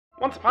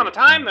Once upon a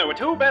time, there were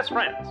two best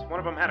friends. One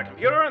of them had a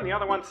computer and the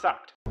other one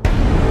sucked.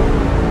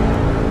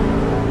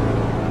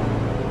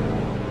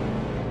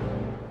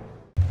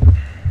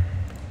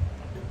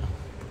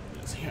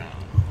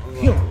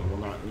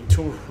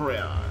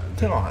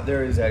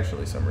 There is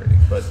actually some reading,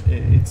 but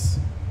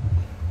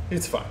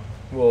it's fine.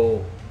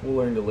 We'll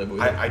learn to live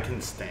with it. I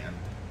can stand.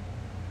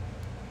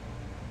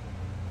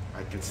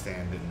 I can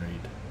stand and read.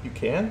 You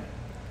can?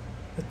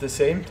 At the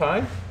same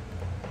time?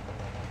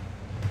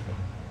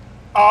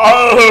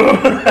 Oh!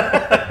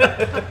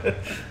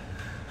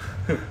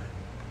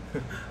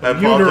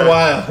 Lunar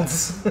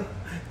Wilds.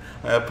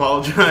 I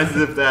apologize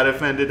if that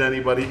offended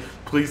anybody.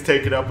 Please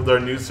take it up with our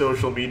new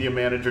social media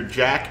manager,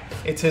 Jack.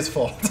 It's his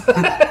fault.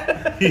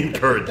 He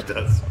encouraged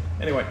us.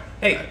 Anyway,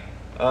 hey.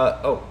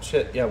 Oh,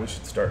 shit. Yeah, we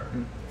should start.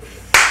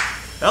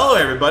 Hello,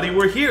 everybody.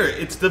 We're here.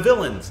 It's the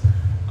villains.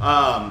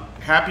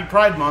 Happy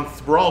Pride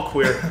Month. We're all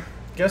queer.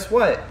 Guess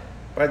what?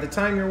 By the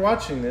time you're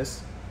watching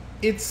this,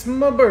 it's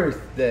my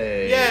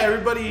birthday. Yeah,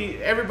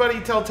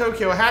 everybody tell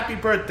Tokyo happy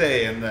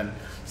birthday and then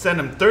send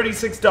him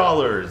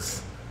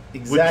 $36.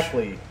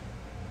 Exactly.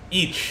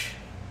 Each.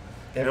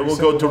 Every it will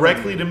go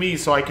directly to me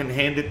so I can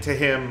hand it to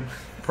him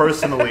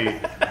personally,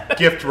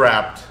 gift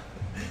wrapped,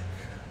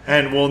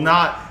 and will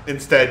not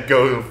instead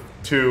go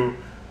to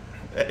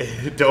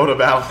Dota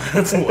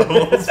Battlegrounds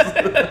levels.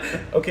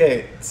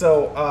 Okay,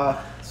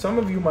 so some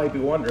of you might be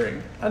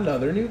wondering,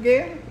 another new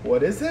game?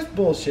 What is this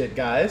bullshit,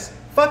 guys?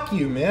 Fuck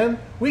you, man.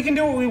 We can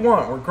do what we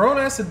want. We're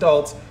grown-ass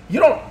adults.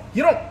 You don't...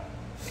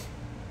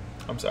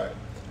 I'm sorry.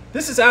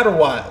 This is Outer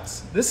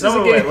Wilds. This is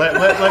a game... Wait,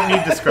 let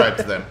me describe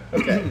to them.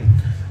 Okay.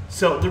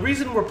 So the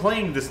reason we're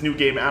playing this new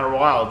game, Outer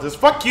Wilds, is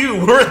fuck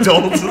you, we're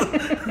adults.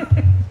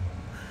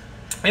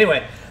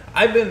 Anyway,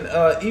 I've been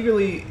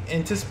eagerly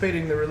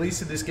anticipating the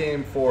release of this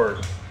game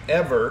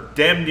forever.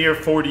 Damn near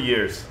 40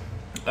 years.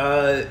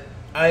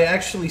 I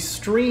actually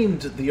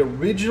streamed the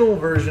original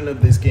version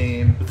of this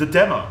game. The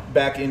demo.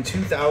 Back in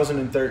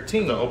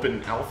 2013. The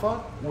open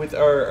alpha? With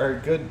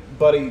our good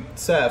buddy,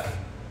 Seth.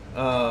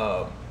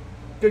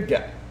 Good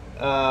guy.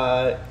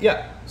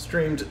 Yeah,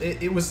 streamed.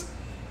 It was...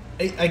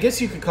 I guess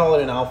you could call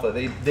it an alpha.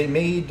 They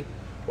made...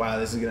 Wow,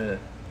 this is gonna...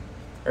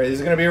 Alright, this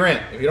is gonna be a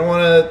rant. If you don't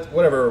want to...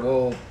 Whatever,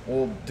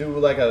 we'll do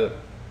like a...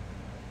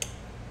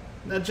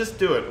 No, just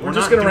do it. We're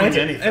just gonna rant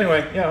anything.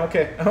 Anyway, yeah,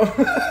 okay.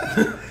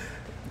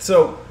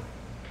 So...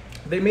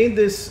 They made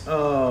this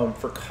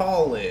for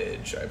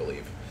college, I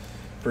believe,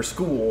 for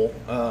school,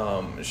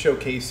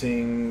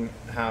 showcasing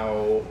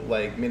how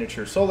like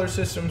miniature solar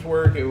systems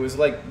work. It was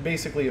like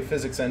basically a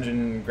physics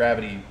engine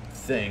gravity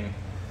thing.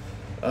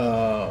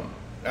 I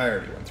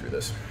already went through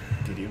this.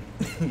 Did you?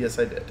 Yes,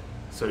 I did.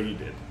 So you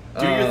did.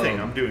 Do your thing.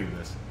 I'm doing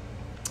this.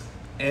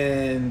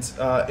 And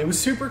it was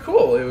super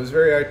cool. It was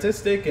very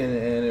artistic, and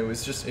it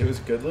was a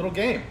good little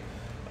game.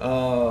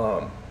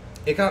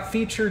 It got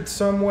featured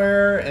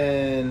somewhere,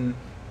 and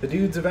the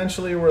dudes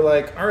eventually were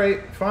like, all right,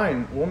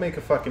 fine, we'll make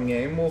a fucking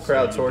game. We'll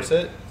crowdsource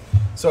it.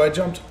 So I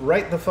jumped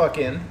right the fuck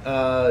in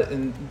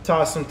and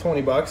tossed some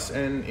 $20,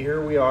 and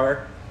here we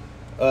are,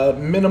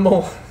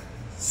 minimal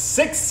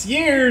 6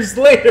 years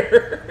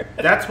later.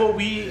 That's what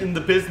we in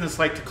the business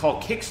like to call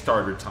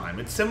Kickstarter time.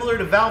 It's similar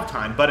to Valve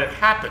time, but it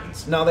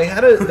happens. Now they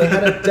had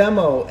a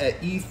demo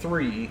at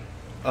E3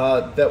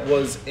 that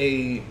was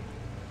a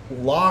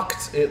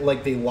locked.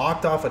 They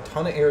locked off a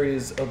ton of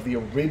areas of the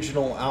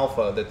original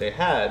alpha that they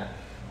had.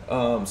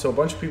 So a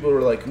bunch of people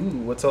were like, ooh,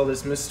 what's all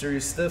this mystery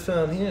stuff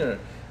on here?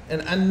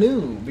 And I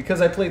knew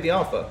because I played the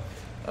alpha.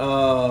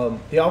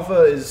 The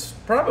alpha is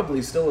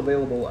probably still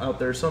available out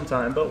there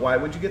sometime, but why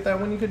would you get that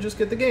when you could just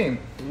get the game?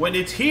 When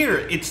it's here,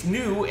 it's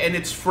new and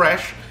it's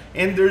fresh,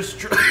 and there's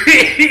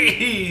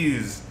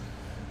trees.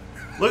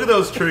 Look at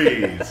those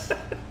trees.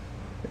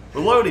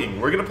 We're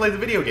loading. We're gonna play the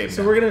video game.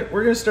 So now.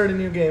 we're gonna start a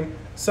new game.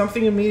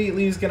 Something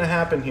immediately is gonna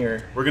happen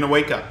here. We're gonna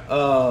wake up.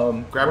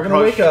 Grab we're a gonna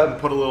brush wake up. and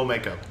put a little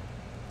makeup.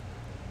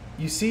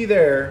 You see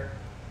there,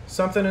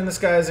 something in the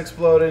sky is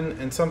exploding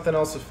and something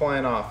else is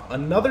flying off.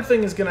 Another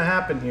thing is going to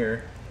happen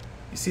here.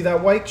 You see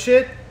that white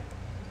shit?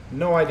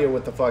 No idea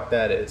what the fuck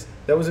that is.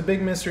 That was a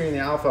big mystery in the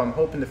alpha. I'm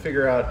hoping to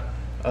figure out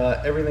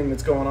everything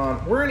that's going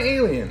on. We're an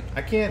alien.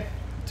 I can't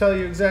tell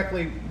you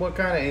exactly what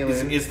kind of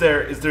alien. Is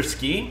there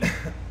skiing?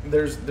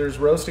 There's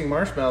roasting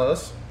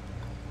marshmallows.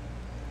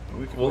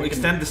 We'll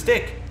extend the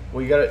stick.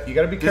 Well, you gotta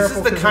be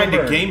careful. This is the kind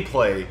of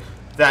gameplay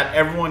that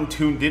everyone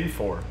tuned in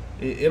for.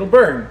 It'll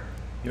burn.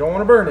 You don't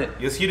want to burn it.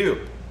 Yes, you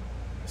do.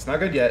 It's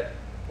not good yet.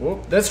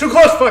 Whoop, that's too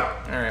close,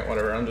 fuck! Alright,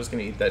 whatever, I'm just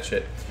gonna eat that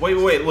shit. Wait,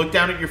 look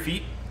down at your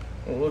feet.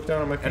 We'll look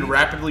down at my feet. And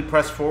rapidly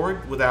press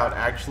forward without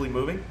actually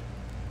moving.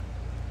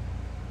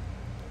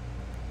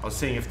 I was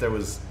seeing if there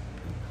was...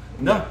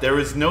 No, there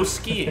is no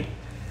skiing.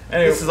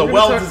 Anyway, this is a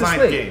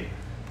well-designed game.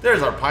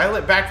 There's our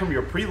pilot back from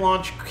your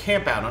pre-launch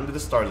campout under the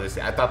stars.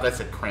 I thought that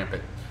said cramp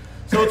it.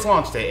 So it's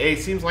launch day. Hey,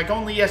 it seems like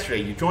only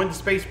yesterday you joined the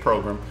space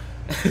program.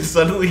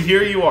 Suddenly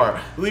here you are,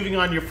 leaving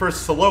on your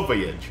first solo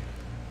voyage.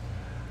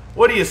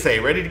 What do you say?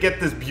 Ready to get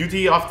this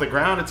beauty off the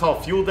ground? It's all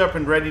fueled up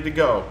and ready to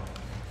go.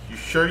 You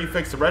sure you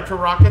fixed the retro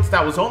rockets?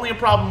 That was only a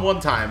problem one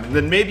time, and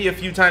then maybe a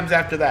few times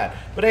after that.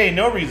 But hey,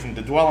 no reason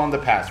to dwell on the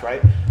past, right?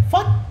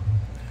 Fuck.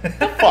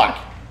 The fuck.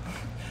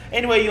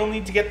 Anyway, you'll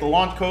need to get the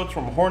launch codes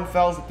from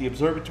Hornfels at the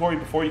observatory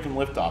before you can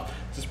lift off.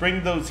 Just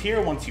bring those here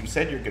once you've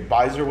said your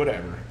goodbyes or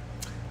whatever.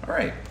 All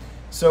right.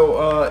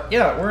 So,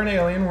 yeah, we're an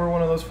alien. We're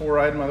one of those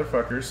four-eyed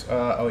motherfuckers.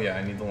 Oh, yeah,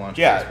 I need the launch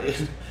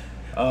codes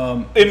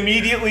first.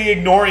 Immediately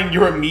ignoring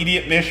your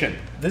immediate mission.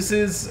 This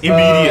is...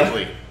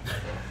 Immediately.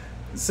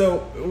 So,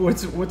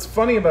 what's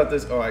funny about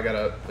this... Oh,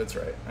 that's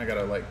right. I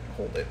gotta, like,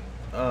 hold it.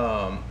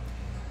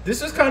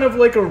 This is kind of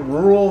like a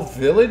rural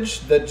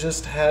village that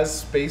just has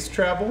space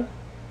travel.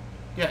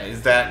 Yeah,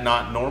 is that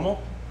not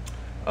normal?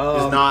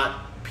 Is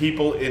not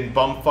people in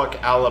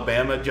bumfuck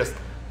Alabama just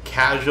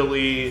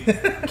casually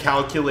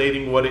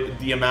calculating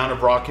the amount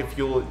of rocket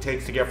fuel it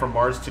takes to get from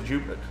Mars to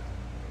Jupiter?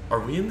 Are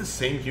we in the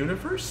same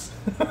universe?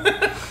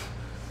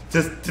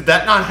 Did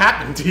that not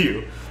happen to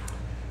you?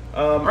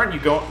 Aren't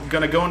you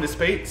gonna go into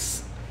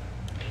space?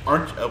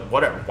 Aren't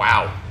whatever?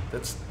 Wow,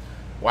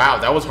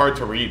 that was hard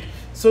to read.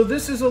 So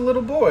this is a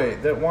little boy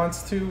that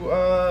wants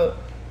to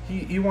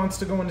he wants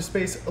to go into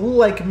space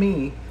like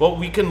me. Well,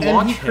 we can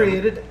launch and he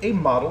created a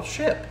model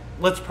ship.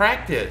 Let's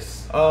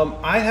practice.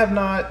 I have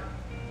not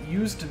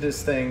used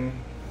this thing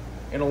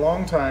in a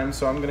long time,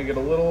 so I'm gonna get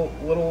a little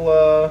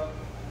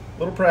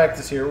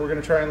practice here. We're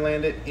gonna try and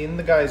land it in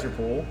the geyser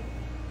pool.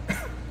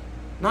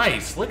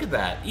 Nice, look at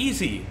that,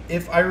 easy.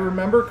 If I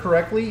remember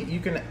correctly, you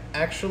can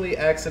actually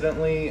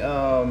accidentally.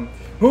 Oh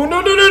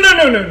no!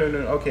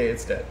 Okay,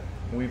 it's dead.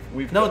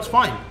 We've. No, it's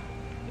fine.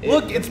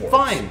 Look, it's works.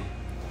 fine.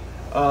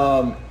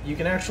 You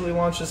can actually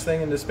launch this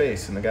thing into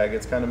space, and the guy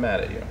gets kind of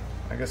mad at you.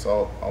 I guess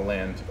I'll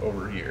land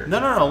over here. No,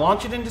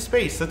 launch it into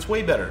space. That's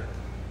way better.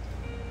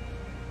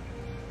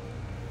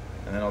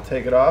 And then I'll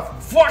take it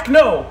off. Fuck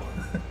no!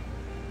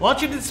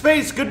 Launch it into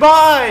space.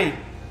 Goodbye.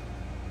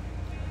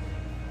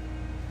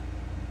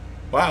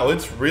 Wow,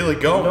 it's really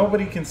going.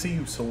 Nobody can see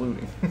you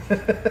saluting.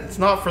 It's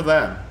not for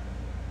them.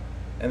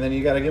 And then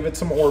you got to give it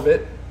some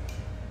orbit.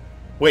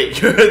 Wait,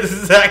 this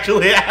is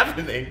actually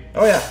happening.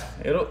 Oh yeah,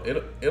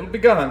 it'll be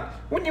gone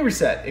when you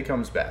reset. It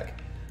comes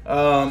back.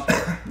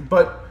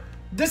 But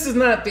this is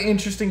not the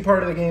interesting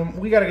part of the game.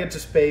 We got to get to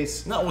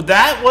space. No,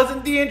 that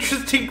wasn't the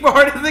interesting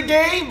part of the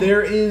game.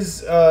 There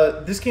is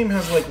this game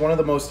has like one of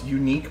the most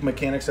unique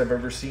mechanics I've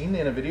ever seen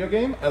in a video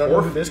game. I don't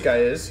know who this guy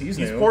is. He's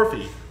new.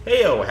 Porfy.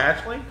 Heyo,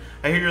 Hatchling.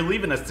 I hear you're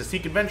leaving us to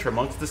seek adventure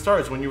amongst the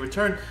stars. When you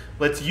return,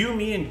 let's you,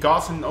 me, and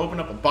Gosson open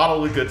up a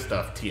bottle of good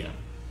stuff. TM.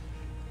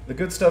 The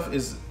good stuff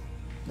is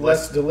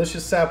less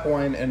delicious sap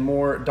wine and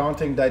more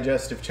daunting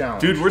digestive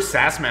challenge. Dude, we're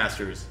sass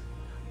masters.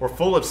 We're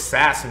full of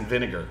sass and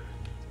vinegar.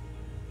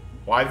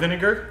 Why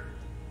vinegar?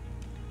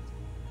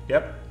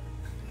 Yep.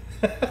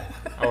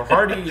 Our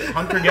hardy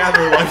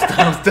hunter-gatherer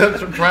lifestyle stems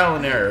from trial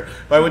and error,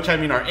 by which I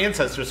mean our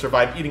ancestors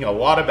survived eating a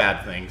lot of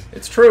bad things.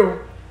 It's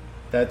true.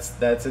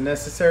 That's a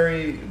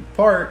necessary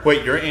part.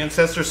 Wait, your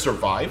ancestors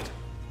survived?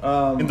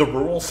 In the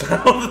rural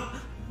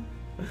south?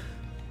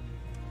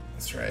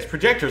 That's right. This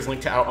projector's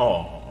linked to our...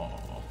 Oh.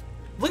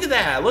 Look at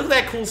that. Look at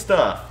that cool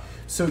stuff.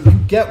 So you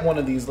get one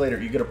of these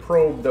later. You get a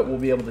probe that will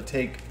be able to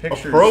take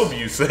pictures. A probe,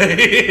 you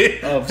say?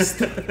 Of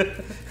stuff.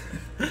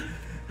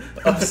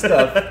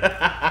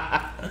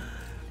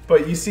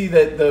 But you see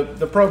that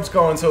the probe's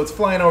going, so it's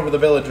flying over the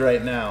village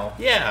right now.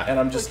 Yeah. And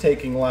I'm just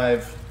taking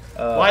live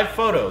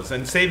photos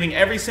and saving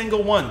every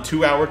single one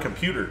to our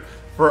computer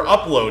for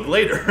upload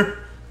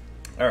later.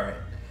 All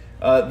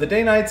right. The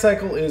day-night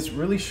cycle is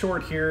really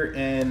short here,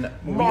 and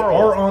we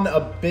are on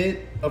a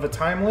bit of a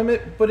time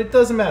limit, but it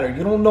doesn't matter.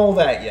 You don't know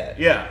that yet.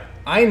 Yeah.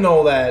 I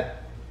know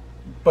that,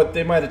 but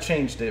they might have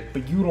changed it,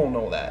 but you don't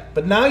know that.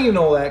 But now you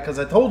know that because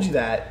I told you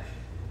that.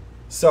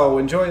 So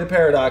enjoy the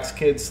paradox,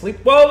 kids.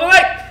 Sleep well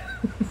tonight!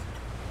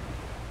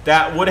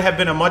 That would have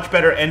been a much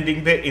better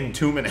ending bit in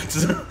 2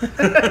 minutes.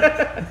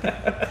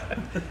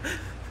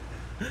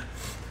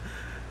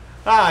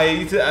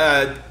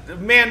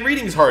 Man,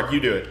 reading's hard. You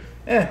do it.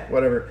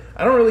 Whatever.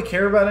 I don't really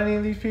care about any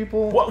of these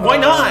people. Why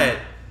not?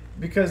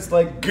 Because,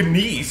 like...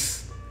 Gnees.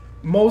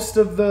 Most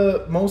of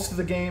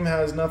the game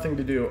has nothing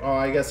to do... Oh,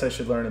 I guess I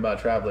should learn about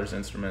Traveler's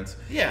Instruments.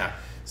 Yeah.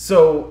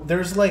 So,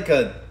 there's like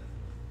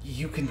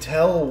you can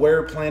tell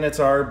where planets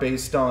are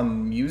based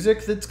on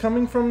music that's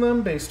coming from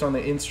them, based on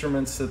the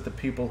instruments that the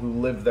people who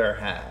live there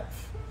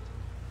have.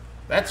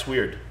 That's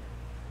weird.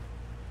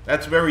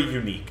 That's very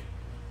unique.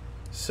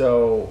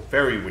 So...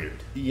 Very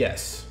weird.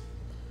 Yes.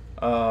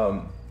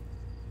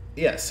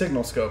 Yeah,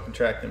 signal scope and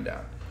track them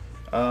down.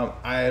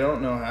 I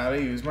don't know how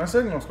to use my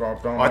signal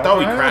scope. I thought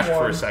we crashed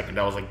for a second.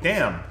 I was like,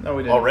 damn. No,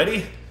 we didn't.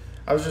 Already?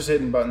 I was just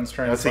hitting buttons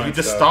trying to find you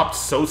just stuff. stopped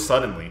so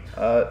suddenly.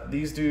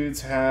 These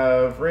dudes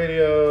have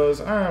radios.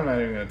 I'm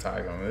not even going to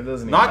tag them. It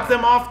doesn't even Knock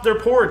them off their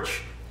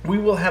porch. We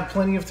will have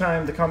plenty of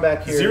time to come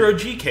back here. Zero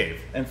G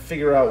cave. And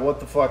figure out what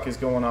the fuck is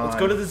going on. Let's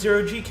go to the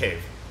Zero G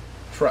cave.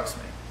 Trust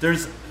me.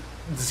 There's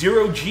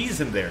 0 G's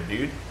in there,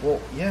 dude.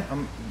 Well, yeah,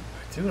 I'm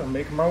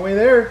making my way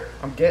there.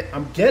 I'm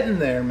getting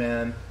there,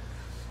 man.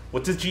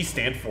 What does G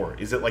stand for?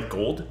 Is it like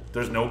gold?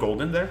 There's no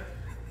gold in there?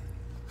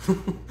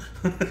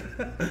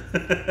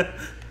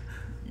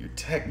 You're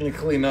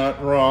technically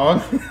not wrong.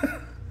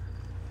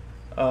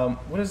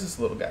 What is this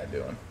little guy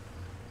doing?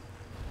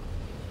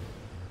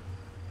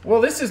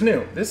 Well, this is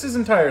new. This is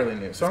entirely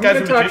new. So I'm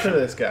going to talk to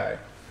this guy.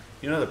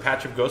 You know the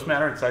patch of ghost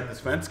matter inside this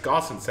fence?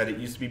 Gaussen said it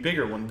used to be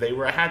bigger when they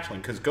were a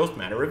hatchling because ghost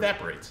matter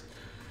evaporates.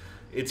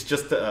 It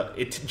just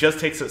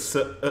takes a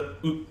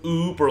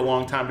super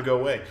long time to go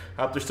away.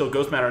 I hope there's still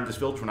ghost matter in this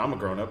village when I'm a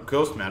grown up.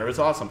 Ghost matter is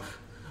awesome.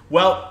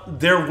 Well,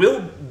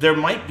 there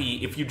might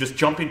be if you just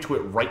jump into it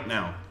right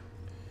now.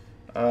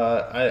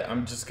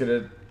 I'm just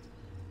gonna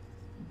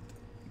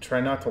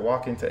try not to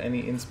walk into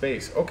any in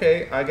space.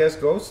 Okay, I guess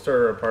ghosts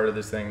are a part of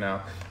this thing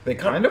now. They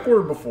kind of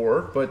were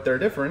before, but they're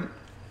different.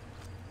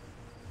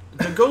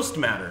 The ghost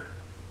matter.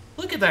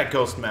 Look at that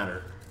ghost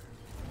matter.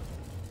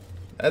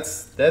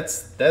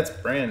 That's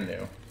brand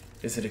new.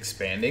 Is it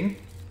expanding?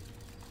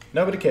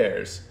 Nobody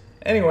cares.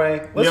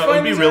 Anyway, let's It find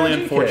would be this really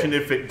energy unfortunate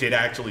kit. if it did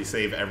actually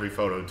save every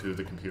photo to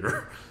the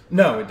computer.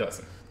 No, it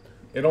doesn't.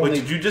 It only.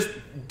 Wait,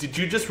 did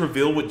you just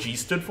reveal what G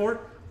stood for?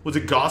 Was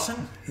it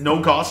Gaussen?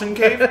 No Gaussen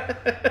cave?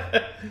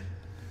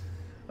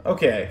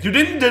 Okay. You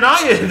didn't deny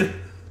it.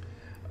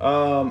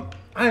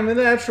 I'm a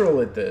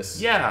natural at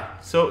this. Yeah.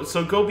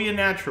 So go be a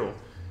natural.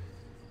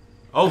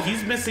 Oh,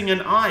 he's missing an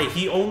eye.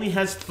 He only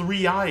has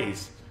 3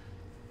 eyes.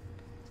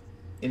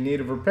 In need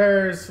of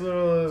repairs,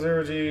 little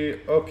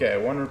 0G. Okay,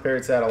 1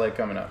 repaired satellite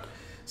coming up.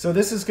 So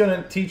this is going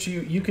to teach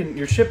you.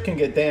 Your ship can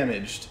get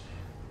damaged,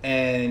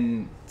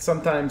 and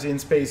sometimes in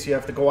space you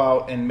have to go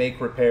out and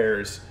make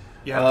repairs.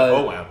 You have to.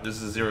 Oh wow,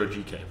 this is a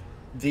 0G cave.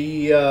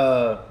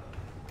 The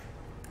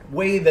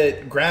way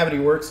that gravity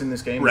works in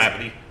this game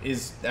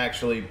is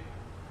actually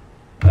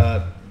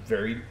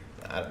very,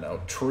 I don't know,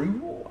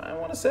 true. I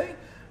want to say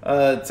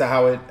to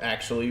how it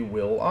actually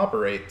will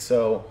operate.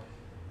 So.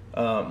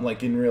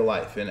 Like in real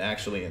life and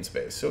actually in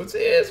space. So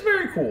it's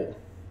very cool.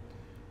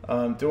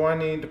 Do I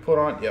need to put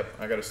on? Yep,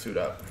 I got to suit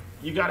up.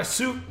 You got a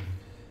suit.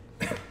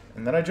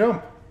 And then I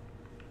jump.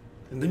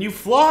 And then you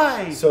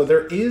fly. So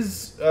there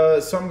is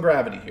some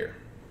gravity here.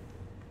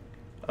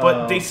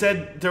 But they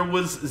said there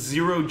was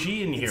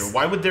 0G in here.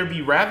 Why would there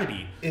be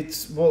gravity?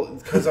 It's, well,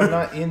 because I'm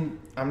not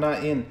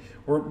in.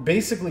 We're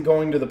basically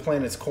going to the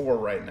planet's core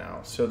right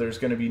now. So there's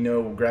going to be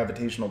no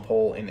gravitational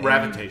pull in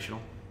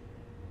Gravitational.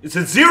 It's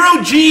a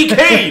 0G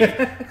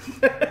cave!